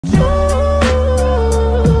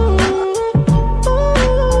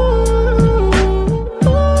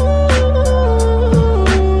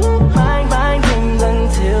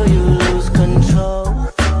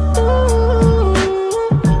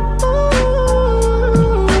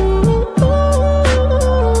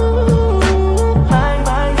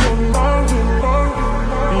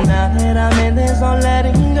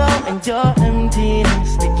and your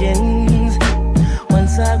emptiness begins.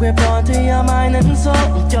 Once I grip onto your mind and soul,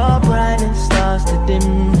 your brightness starts to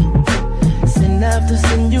dim. Sin after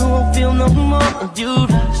sin, you won't feel no more, and you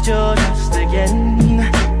lost your trust again.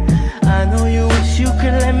 I know you wish you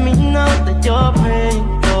could let me know that you're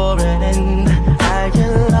praying for an end. I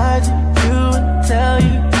can lie to you and tell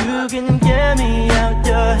you you can get me out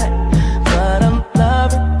your head, but I'm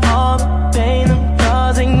loving all the pain I'm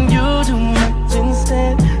causing you too much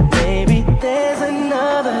instead. Maybe there's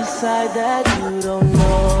another side that you don't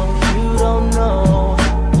know, you don't know.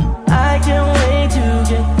 I can't wait to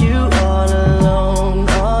get you all alone,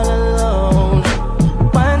 all alone.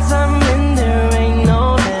 Once I'm in, there ain't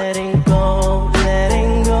no letting go,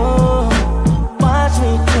 letting go. Watch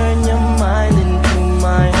me turn your mind into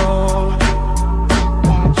my own.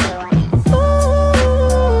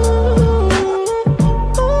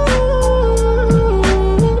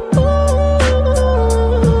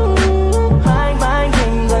 Mind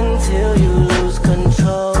games until you lose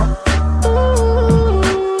control.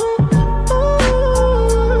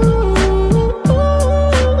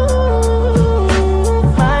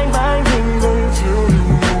 Mind games until you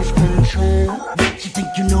lose control. Bitch, you think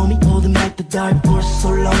you know me? Holding back the dark force so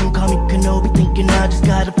long. Call me Kenobi, thinking I just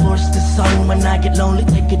gotta force this song. When I get lonely,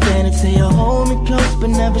 take advantage. Say you hold me close, but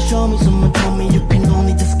never show me. Someone told me you can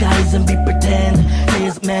only disguise and be pretend.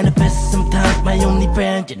 Tears manifest sometimes, my only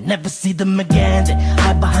friend. You never see them again. They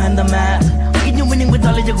hide behind the mask. Thinking you're winning with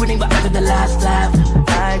all of your grinning, but after the last laugh,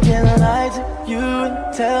 I can lie to you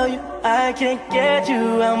and tell you I can't get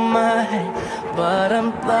you out my head, but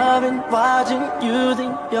I'm loving watching you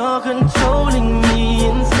think you're controlling me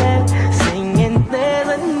instead. Singing there's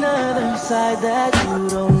another side that you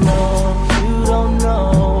don't know, you don't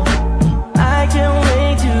know.